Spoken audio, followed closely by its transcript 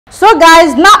So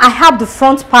guys, now I have the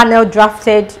front panel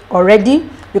drafted already.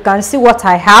 You can see what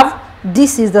I have.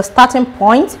 This is the starting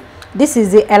point. This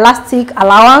is the elastic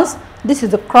allowance. This is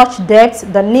the crotch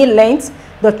depth, the knee length,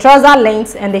 the trouser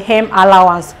length, and the hem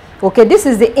allowance. Okay, this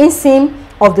is the inseam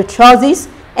of the trousers,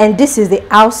 and this is the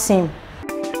outseam.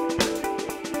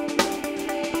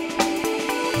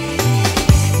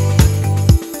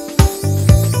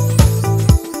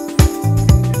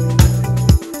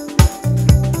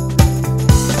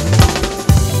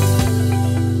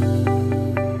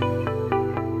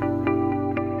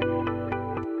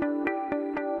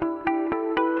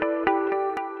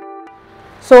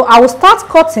 So I will start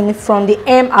cutting from the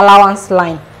hem allowance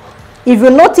line. If you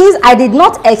notice, I did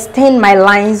not extend my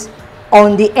lines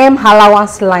on the hem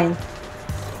allowance line.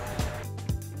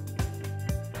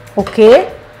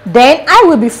 Okay, then I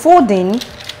will be folding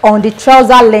on the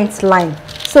trouser length line.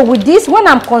 So with this, when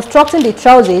I'm constructing the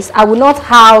trousers, I will not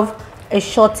have a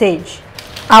shortage.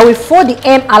 I will fold the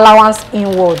hem allowance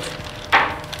inward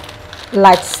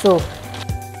like so.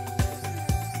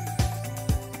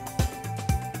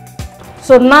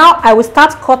 So now I will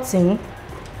start cutting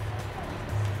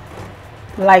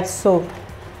like so.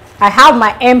 I have my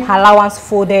hem allowance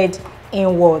folded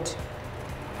inward.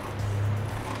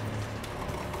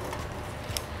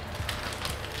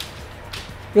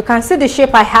 You can see the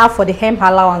shape I have for the hem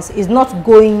allowance is not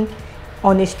going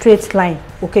on a straight line.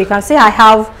 Okay, you can see I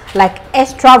have like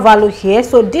extra value here,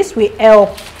 so this will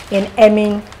help in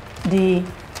hemming the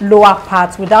lower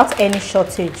part without any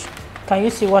shortage. Can you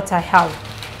see what I have?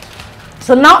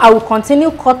 So now I will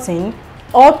continue cutting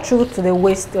all through to the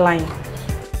waistline.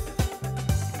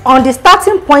 On the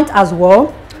starting point as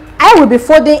well, I will be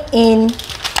folding in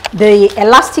the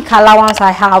elastic allowance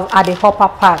I have at the upper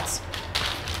part.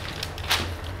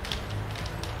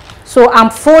 So I'm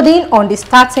folding on the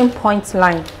starting point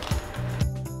line.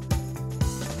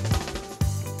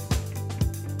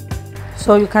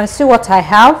 So you can see what I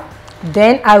have.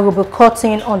 Then I will be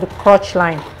cutting on the crotch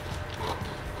line.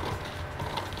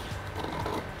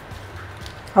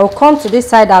 I will come to this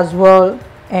side as well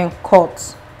and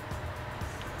cut.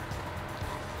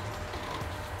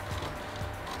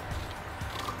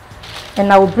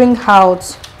 And I will bring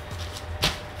out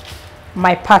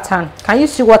my pattern. Can you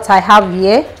see what I have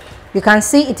here? You can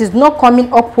see it is not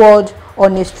coming upward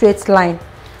on a straight line,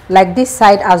 like this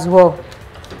side as well.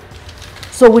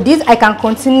 So with this, I can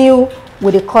continue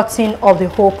with the cutting of the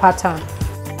whole pattern.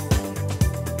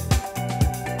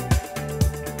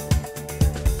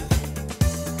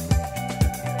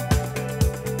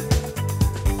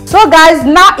 So guys,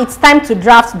 now it's time to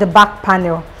draft the back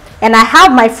panel, and I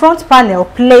have my front panel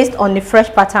placed on the fresh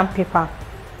pattern paper.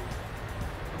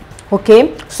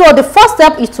 Okay, so the first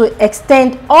step is to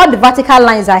extend all the vertical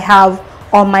lines I have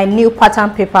on my new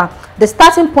pattern paper. The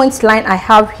starting point line I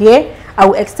have here, I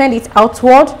will extend it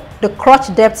outward, the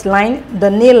crotch depth line,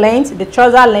 the knee length, the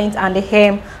trouser length, and the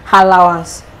hem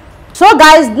allowance. So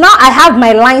guys, now I have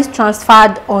my lines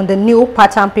transferred on the new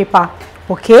pattern paper.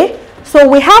 Okay, so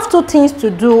we have two things to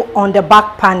do on the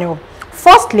back panel.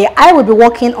 Firstly, I will be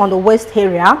working on the waist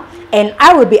area, and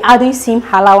I will be adding seam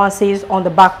allowances on the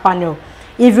back panel.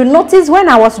 If you notice, when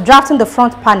I was drafting the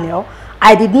front panel,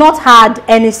 I did not add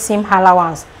any seam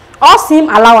allowance. All seam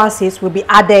allowances will be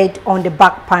added on the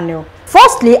back panel.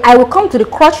 Firstly, I will come to the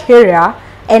crotch area,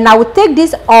 and I will take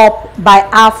this up by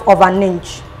 1/2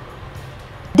 inch.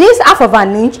 This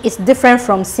 1/2 inch is different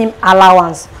from seam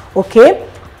allowance. Okay,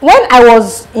 when I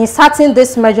was inserting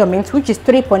this measurement, which is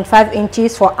 3.5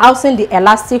 inches for housing the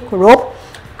elastic rope,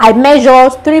 I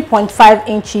measured 3.5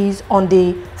 inches on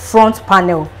the front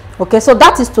panel. Okay, so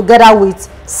that is together with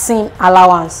seam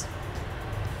allowance.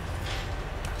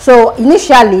 So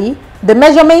initially, the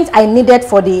measurement I needed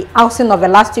for the housing of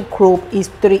elastic rope is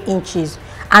 3 inches,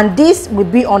 and this will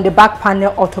be on the back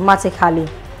panel automatically.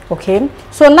 Okay,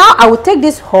 so now I will take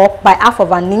this up by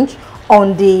 1/2 inch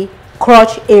on the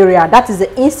crotch area. That is the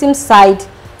inseam side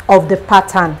of the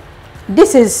pattern.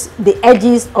 This is the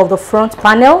edges of the front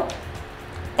panel,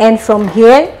 and from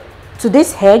here to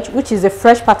this edge, which is the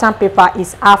fresh pattern paper,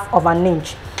 is 1/2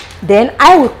 inch. Then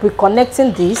I will be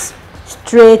connecting this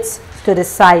straight to the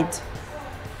side.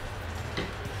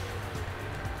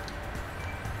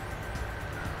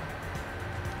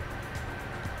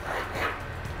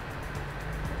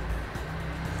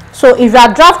 So if you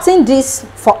are drafting this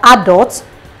for adults,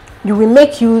 you will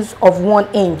make use of 1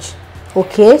 inch.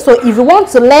 Okay, so if you want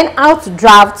to learn how to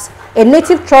draft a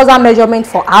native trouser measurement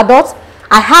for adults,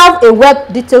 I have a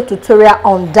web detailed tutorial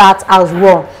on that as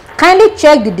well. Kindly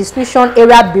check the description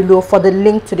area below for the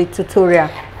link to the tutorial.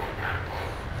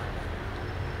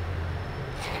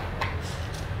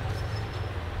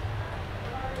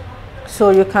 So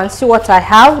you can see what I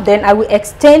have. Then I will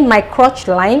extend my crotch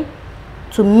line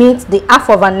to meet the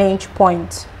 1/2 inch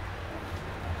point.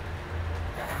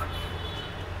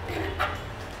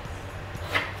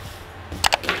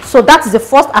 So that's the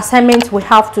first assignment we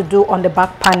have to do on the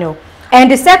back panel. And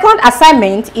the second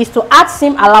assignment is to add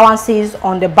seam allowances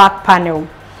on the back panel.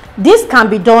 This can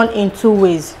be done in 2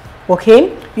 ways.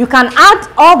 Okay, you can add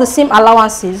all the seam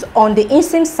allowances on the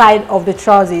inseam side of the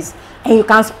trousers, and you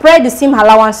can spread the seam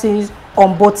allowances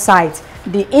on both sides,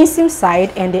 the inseam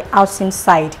side and the outseam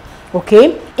side.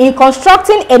 Okay, in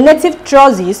constructing a native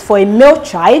trousers for a male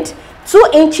child, 2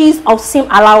 inches of seam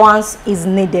allowance is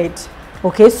needed.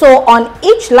 Okay, so on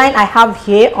each line I have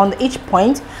here, on each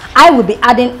point, I will be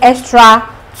adding extra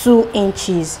 2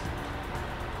 inches.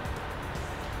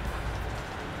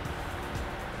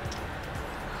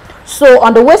 So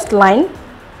on the waistline,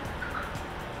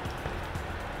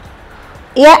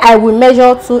 here I will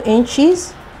measure 2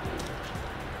 inches.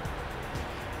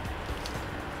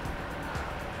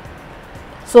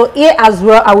 So here as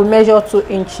well I will measure 2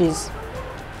 inches.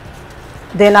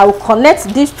 Then I will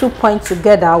connect these 2 points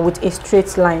together with a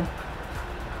straight line.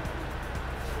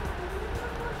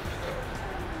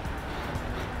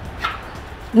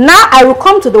 Now I will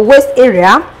come to the waist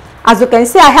area. As you can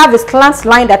see, I have a slant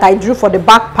line that I drew for the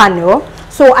back panel.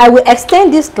 So I will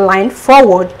extend this line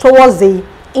forward towards the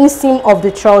inseam of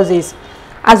the trousers.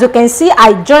 As you can see,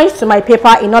 I joined to my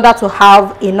paper in order to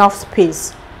have enough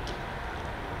space.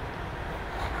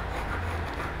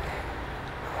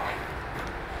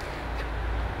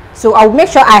 So I'll make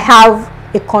sure I have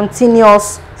a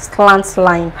continuous slant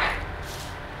line.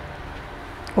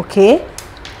 Okay.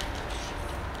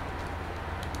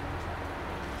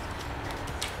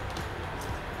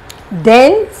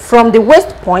 Then from the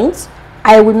waist point,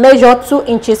 I will measure 2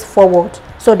 inches forward.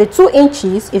 So the 2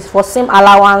 inches is for seam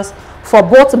allowance for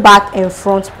both back and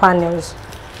front panels.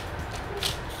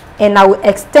 And I will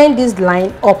extend this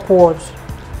line upwards.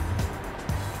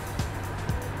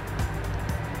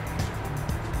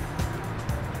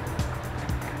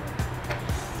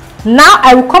 Now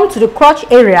I will come to the crotch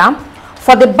area.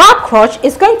 For the back crotch,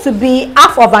 it's going to be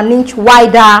 1/2 inch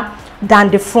wider than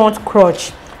the front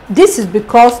crotch. This is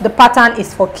because the pattern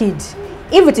is for kids.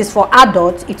 If it is for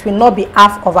adults, it will not be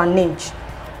 1/2 inch.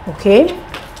 Okay.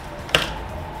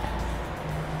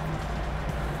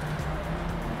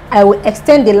 I will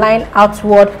extend the line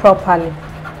outward properly.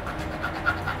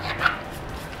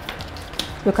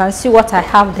 You can see what I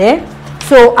have there.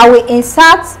 So I will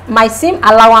insert my seam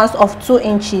allowance of 2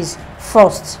 inches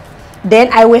first. Then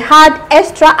I will add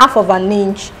extra 1/2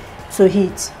 inch to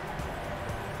it.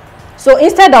 So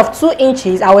instead of 2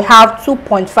 inches, I will have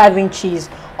 2.5 inches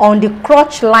on the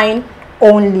crotch line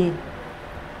only.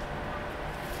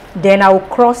 Then I will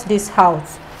cross this out.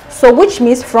 So which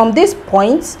means from this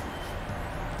point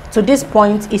to this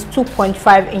point is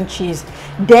 2.5 inches.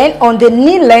 Then on the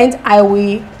knee length, I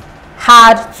will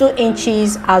add 2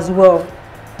 inches as well.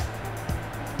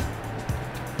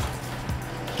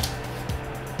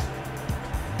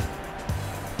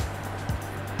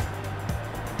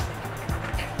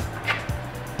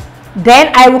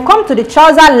 Then I will come to the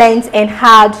trouser length and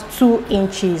add 2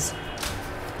 inches.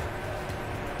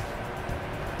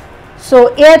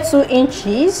 So here 2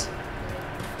 inches,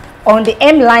 on the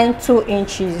M line 2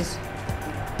 inches.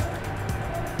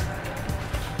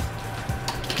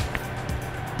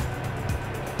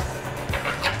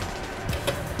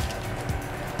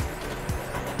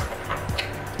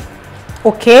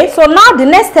 Okay, so now the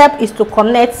next step is to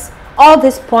connect all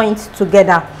these points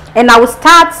together, and I will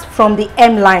start from the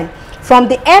M line. From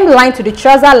the M line to the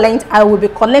trouser length, I will be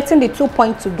connecting the 2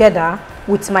 points together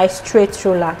with my straight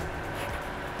ruler.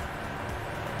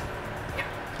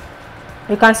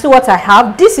 You can see what I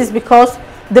have. This is because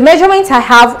the measurement I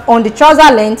have on the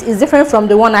trouser length is different from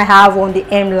the one I have on the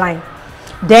M line.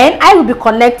 Then I will be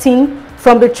connecting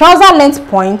from the trouser length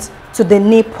point to the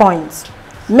knee point,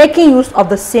 making use of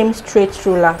the same straight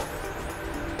ruler.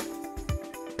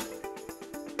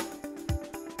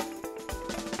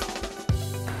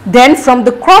 Then from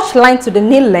the crotch line to the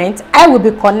knee length, I will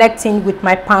be connecting with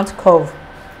my pant curve.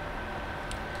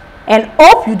 And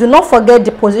hope you do not forget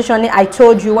the positioning I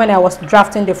told you when I was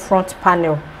drafting the front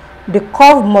panel. The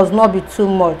curve must not be too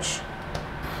much.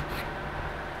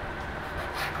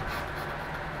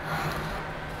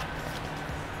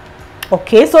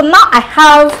 Okay, so now I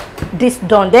have this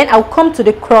done. Then I'll come to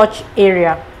the crotch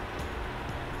area.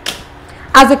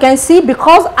 As you can see,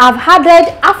 because I've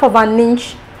added 1/2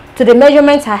 inch to the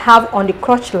measurement I have on the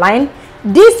crotch line,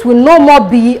 this will no more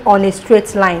be on a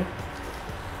straight line.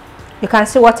 You can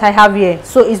see what I have here.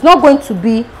 So it's not going to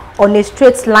be on a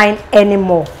straight line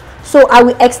anymore. So I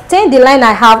will extend the line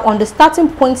I have on the starting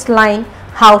point line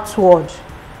outward.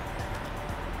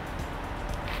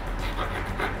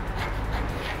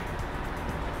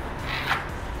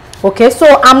 Okay,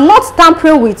 so I'm not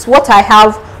tampering with what I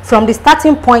have from the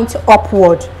starting point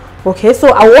upward. Okay, so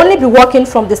I will only be working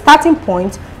from the starting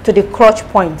point to the crotch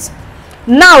point.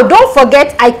 Now don't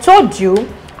forget, I told you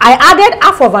I added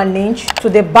half of an inch to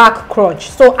the back crotch.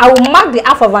 So I will mark the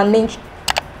half of an inch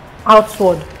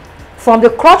outward from the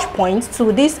crotch point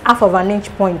to this half of an inch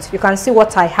point. You can see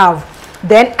what I have.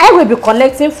 Then I will be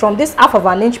connecting from this half of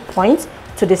an inch point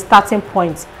to the starting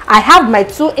point. I have my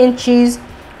 2 inches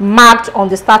marked on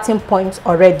the starting point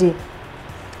already.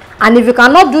 And if you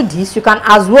cannot do this, you can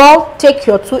as well take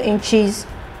your 2 inches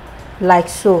like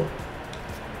so.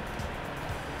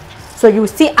 So you will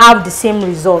still have the same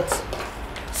result.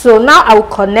 So now I will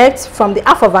connect from the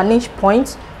half of an inch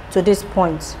point to this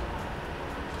point.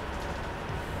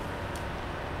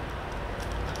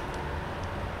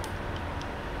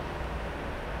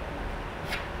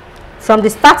 From the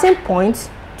starting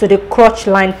point to the crotch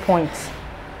line point.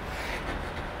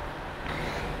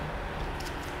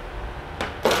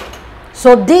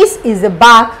 So this is the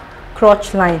back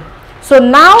crotch line. So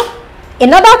now,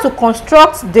 in order to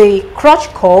construct the crotch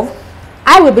curve,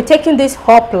 I will be taking this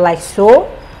up like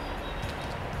so,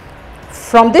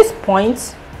 from this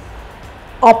point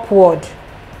upward.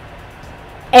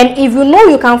 And if you know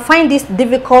you can find this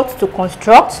difficult to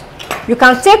construct, you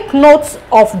can take notes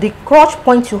of the crotch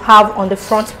point you have on the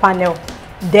front panel,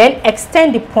 then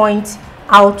extend the point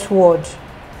outward.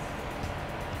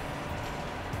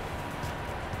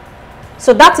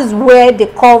 So that is where the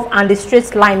curve and the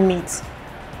straight line meet,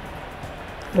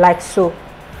 like so.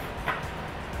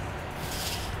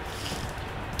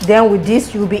 Then with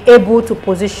this, you'll be able to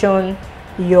position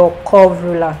your curve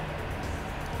ruler.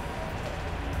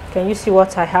 Can you see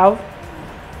what I have?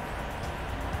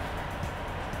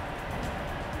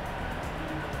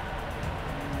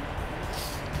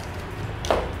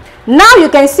 Now you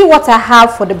can see what I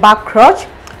have for the back crotch.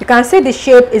 You can see the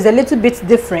shape is a little bit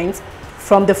different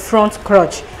from the front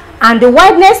crotch, and the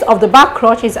wideness of the back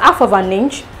crotch is half of an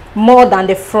inch more than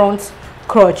the front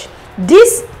crotch.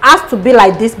 This has to be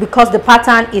like this because the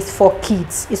pattern is for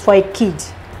kids, it's for a kid.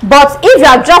 But if you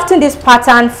are drafting this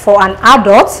pattern for an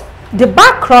adult, the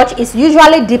back crotch is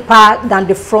usually deeper than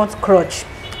the front crotch,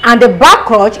 and the back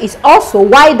crotch is also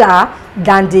wider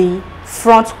than the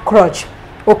front crotch.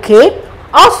 Okay,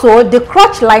 also the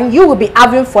crotch line you will be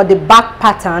having for the back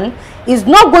pattern is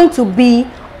not going to be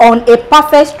on a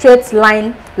perfect straight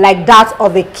line like that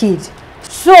of a kid.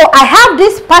 So I have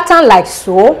this pattern like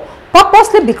so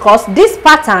purposely because this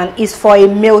pattern is for a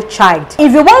male child.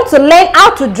 If you want to learn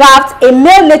how to draft a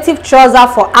male native trouser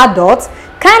for adults,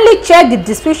 kindly check the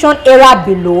description area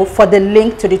below for the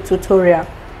link to the tutorial.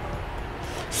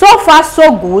 So far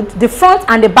so good, the front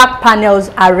and the back panels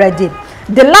are ready.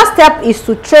 The last step is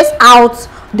to trace out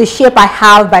the shape I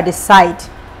have by the side.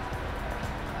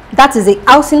 That is the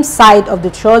outside side of the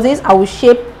trousers. I will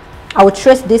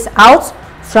trace this out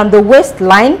from the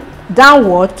waistline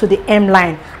downward to the hem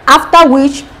line, after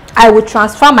which I will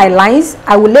transfer my lines.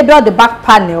 I will label the back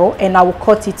panel and I will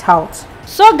cut it out.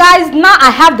 So guys, now I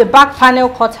have the back panel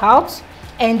cut out,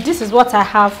 and this is what I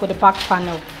have for the back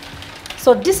panel.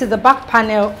 So this is the back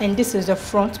panel and this is the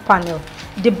front panel.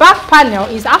 The back panel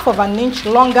is half of an inch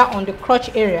longer on the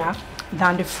crotch area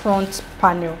than the front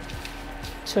panel.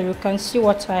 So you can see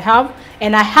what I have,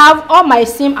 and I have all my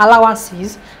seam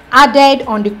allowances added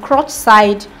on the crotch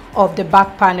side of the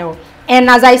back panel. And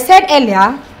as I said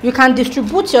earlier, you can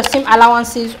distribute your seam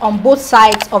allowances on both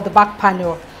sides of the back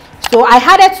panel. So I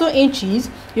added 2 inches.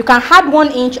 You can add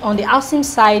 1 inch on the outseam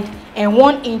side and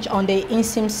 1 inch on the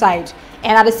inseam side,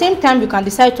 and at the same time you can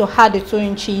decide to add the 2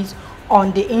 inches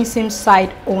on the inseam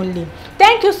side only.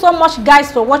 Thank you so much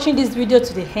guys for watching this video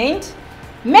to the end.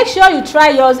 Make sure you try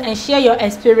yours and share your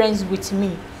experience with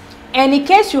me. And in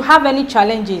case you have any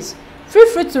challenges, feel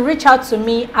free to reach out to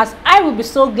me, as I will be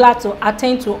so glad to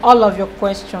attend to all of your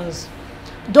questions.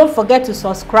 Don't forget to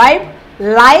subscribe,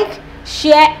 like,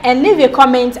 share, and leave a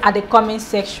comment at the comment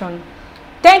section.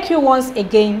 Thank you once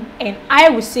again, and I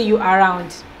will see you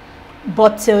around.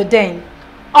 But till then,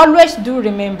 always do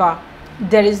remember,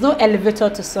 there is no elevator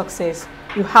to success.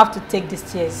 You have to take the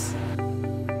stairs.